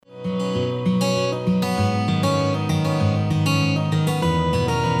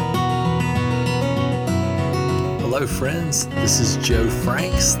Hello, friends. This is Joe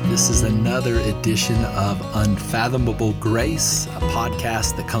Franks. This is another edition of Unfathomable Grace, a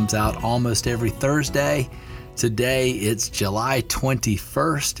podcast that comes out almost every Thursday. Today, it's July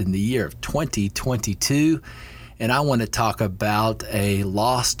 21st in the year of 2022, and I want to talk about a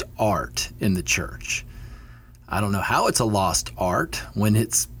lost art in the church. I don't know how it's a lost art when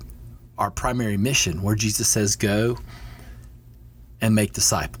it's our primary mission, where Jesus says, go and make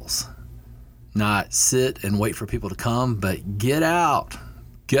disciples. Not sit and wait for people to come, but get out,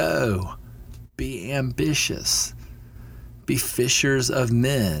 go, be ambitious, be fishers of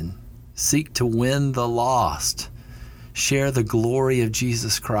men, seek to win the lost, share the glory of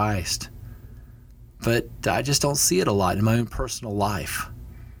Jesus Christ. But I just don't see it a lot in my own personal life.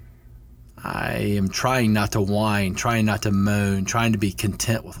 I am trying not to whine, trying not to moan, trying to be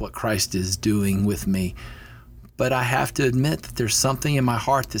content with what Christ is doing with me. But I have to admit that there's something in my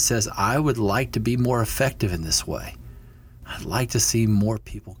heart that says I would like to be more effective in this way. I'd like to see more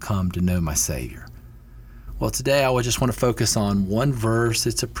people come to know my Savior. Well, today I would just want to focus on one verse.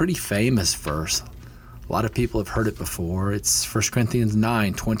 It's a pretty famous verse. A lot of people have heard it before. It's 1 Corinthians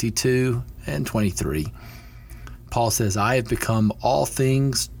 9, 22 and 23. Paul says, I have become all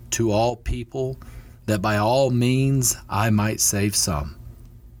things to all people, that by all means I might save some.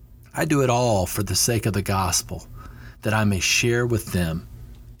 I do it all for the sake of the gospel, that I may share with them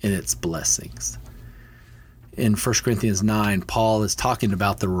in its blessings. In 1 Corinthians 9, Paul is talking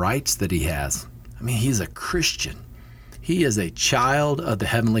about the rights that he has. I mean, he's a Christian. He is a child of the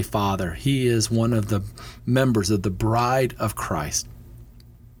Heavenly Father. He is one of the members of the bride of Christ.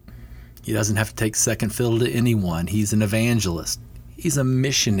 He doesn't have to take second fiddle to anyone. He's an evangelist. He's a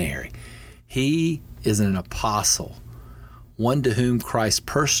missionary. He is an apostle, one to whom Christ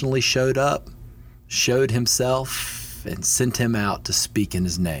personally showed up, showed himself, and sent him out to speak in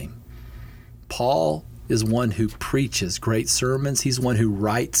his name. Paul is one who preaches great sermons. He's one who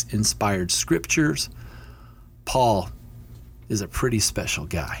writes inspired scriptures. Paul is a pretty special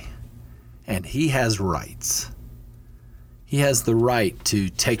guy, and he has rights. He has the right to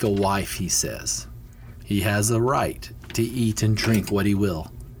take a wife, he says. He has a right to eat and drink what he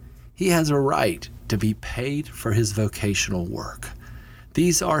will. He has a right to be paid for his vocational work.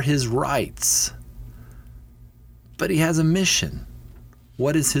 These are his rights. But he has a mission.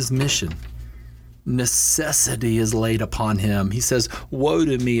 What is his mission? Necessity is laid upon him. He says, woe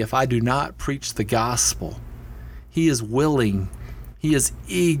to me if I do not preach the gospel. He is willing. He is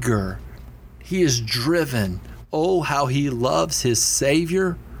eager. He is driven. Oh, how he loves his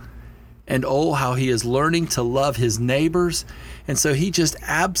Savior. And oh, how he is learning to love his neighbors. And so he just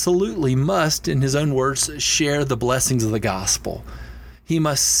absolutely must, in his own words, share the blessings of the gospel. He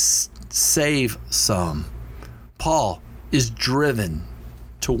must save some. Paul is driven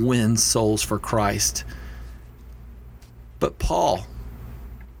to win souls for Christ. But Paul,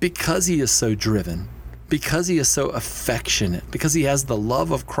 because he is so driven, because he is so affectionate, because he has the love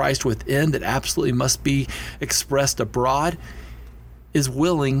of Christ within that absolutely must be expressed abroad, is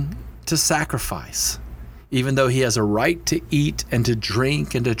willing to sacrifice. Even though he has a right to eat and to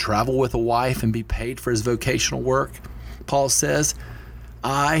drink and to travel with a wife and be paid for his vocational work, Paul says,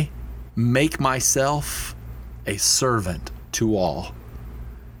 I make myself a servant to all.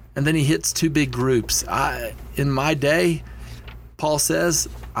 And then he hits two big groups. In my day, Paul says,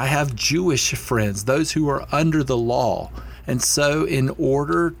 I have Jewish friends, those who are under the law. And so in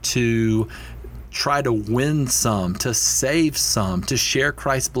order to try to win some, to save some, to share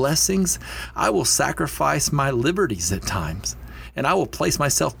Christ's blessings, I will sacrifice my liberties at times. And I will place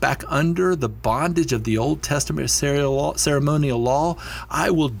myself back under the bondage of the Old Testament ceremonial law. I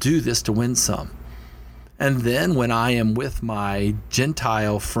will do this to win some. And then when I am with my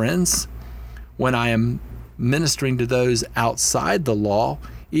Gentile friends, when I am ministering to those outside the law,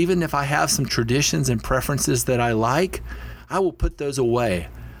 even if I have some traditions and preferences that I like, I will put those away.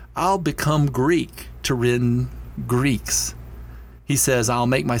 I'll become Greek to win Greeks. He says, I'll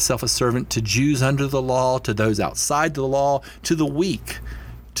make myself a servant to Jews under the law, to those outside the law, to the weak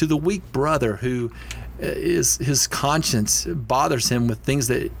brother who his conscience bothers him with things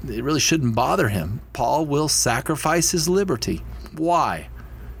that it really shouldn't bother him. Paul will sacrifice his liberty. Why?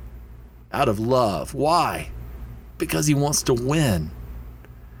 Out of love. Why? Because he wants to win.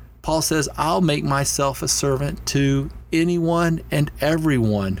 Paul says, I'll make myself a servant to anyone and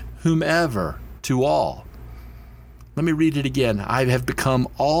everyone, whomever, to all. Let me read it again. I have become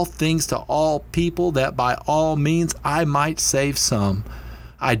all things to all people, that by all means I might save some.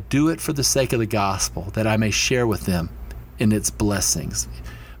 I do it for the sake of the gospel, that I may share with them in its blessings.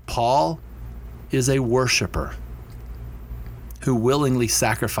 Paul is a worshiper who willingly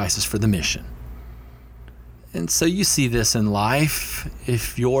sacrifices for the mission. And so you see this in life.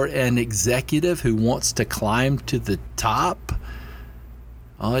 If you're an executive who wants to climb to the top,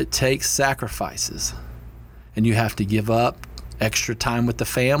 it takes sacrifices. And you have to give up extra time with the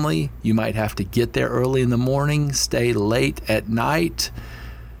family. You might have to get there early in the morning, stay late at night.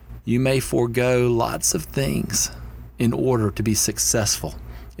 You may forego lots of things in order to be successful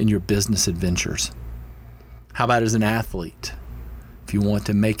in your business adventures. How about as an athlete? If you want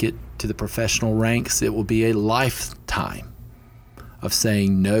to make it to the professional ranks, it will be a lifetime of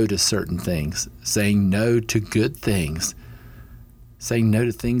saying no to certain things, saying no to good things, saying no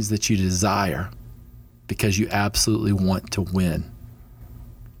to things that you desire because you absolutely want to win.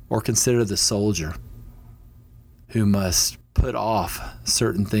 Or consider the soldier who must put off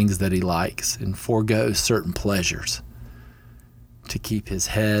certain things that he likes and forego certain pleasures to keep his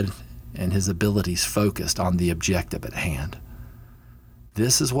head and his abilities focused on the objective at hand.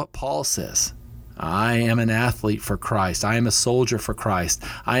 This is what Paul says. I am an athlete for Christ. I am a soldier for Christ.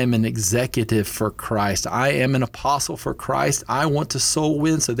 I am an executive for Christ. I am an apostle for Christ. I want to soul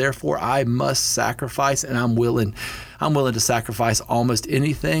win, so therefore I must sacrifice, and I'm willing to sacrifice almost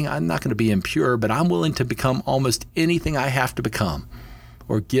anything. I'm not going to be impure, but I'm willing to become almost anything I have to become,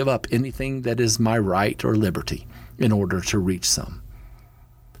 or give up anything that is my right or liberty in order to reach some.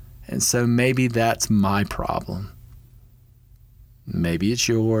 And so maybe that's my problem. Maybe it's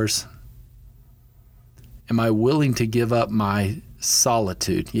yours. Am I willing to give up my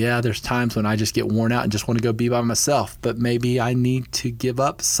solitude? Yeah, there's times when I just get worn out and just want to go be by myself, but maybe I need to give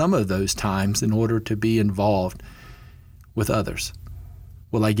up some of those times in order to be involved with others.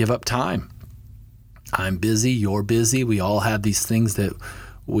 Will I give up time? I'm busy, you're busy. We all have these things that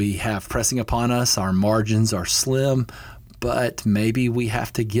we have pressing upon us. Our margins are slim, but maybe we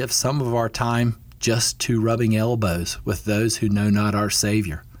have to give some of our time just to rubbing elbows with those who know not our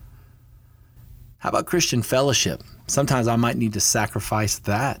Savior. How about Christian fellowship? Sometimes I might need to sacrifice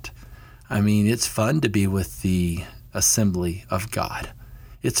that. I mean, it's fun to be with the assembly of God.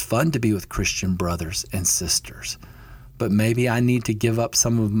 It's fun to be with Christian brothers and sisters. But maybe I need to give up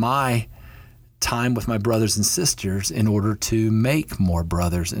some of my time with my brothers and sisters in order to make more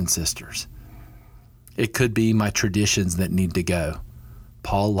brothers and sisters. It could be my traditions that need to go.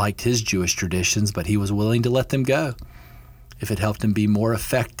 Paul liked his Jewish traditions, but he was willing to let them go if it helped him be more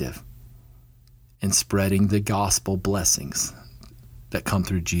effective in spreading the gospel blessings that come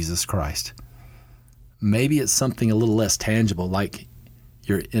through Jesus Christ. Maybe it's something a little less tangible, like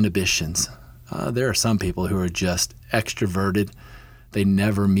your inhibitions. There are some people who are just extroverted. They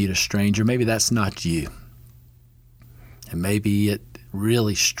never meet a stranger. Maybe that's not you. And maybe it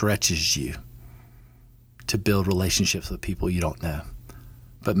really stretches you to build relationships with people you don't know.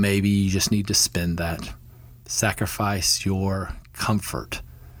 But maybe you just need to spend that. Sacrifice your comfort.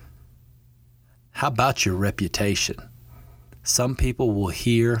 How about your reputation? Some people will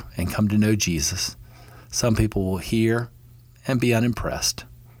hear and come to know Jesus. Some people will hear and be unimpressed.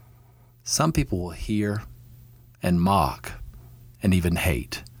 Some people will hear and mock and even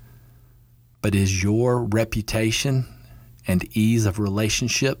hate. But is your reputation and ease of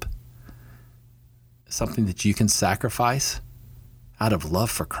relationship something that you can sacrifice out of love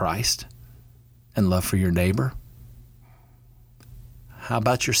for Christ and love for your neighbor? How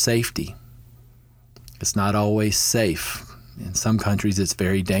about your safety? It's not always safe. In some countries, it's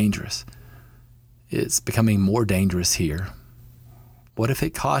very dangerous. It's becoming more dangerous here. What if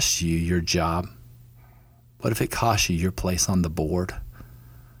it costs you your job? What if it costs you your place on the board?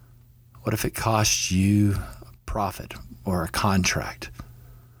 What if it costs you a profit or a contract?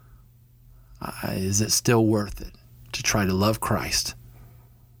 Is it still worth it to try to love Christ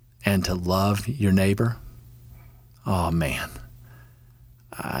and to love your neighbor? Oh, man.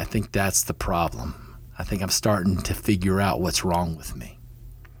 I think that's the problem. I think I'm starting to figure out what's wrong with me.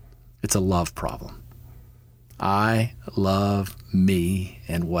 It's a love problem. I love me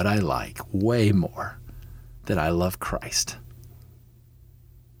and what I like way more than I love Christ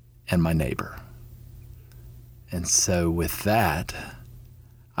and my neighbor. And so with that,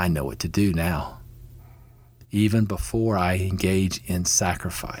 I know what to do now. Even before I engage in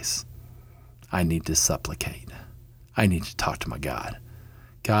sacrifice, I need to supplicate. I need to talk to my God.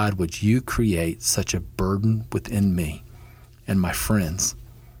 God, would you create such a burden within me and my friends,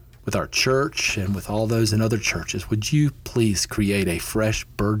 with our church and with all those in other churches? Would you please create a fresh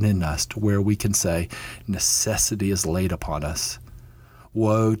burden in us to where we can say, necessity is laid upon us.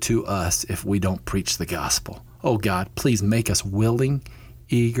 Woe to us if we don't preach the gospel. Oh God, please make us willing,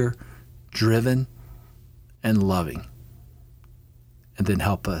 eager, driven, and loving. And then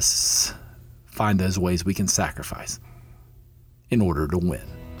help us find those ways we can sacrifice in order to win.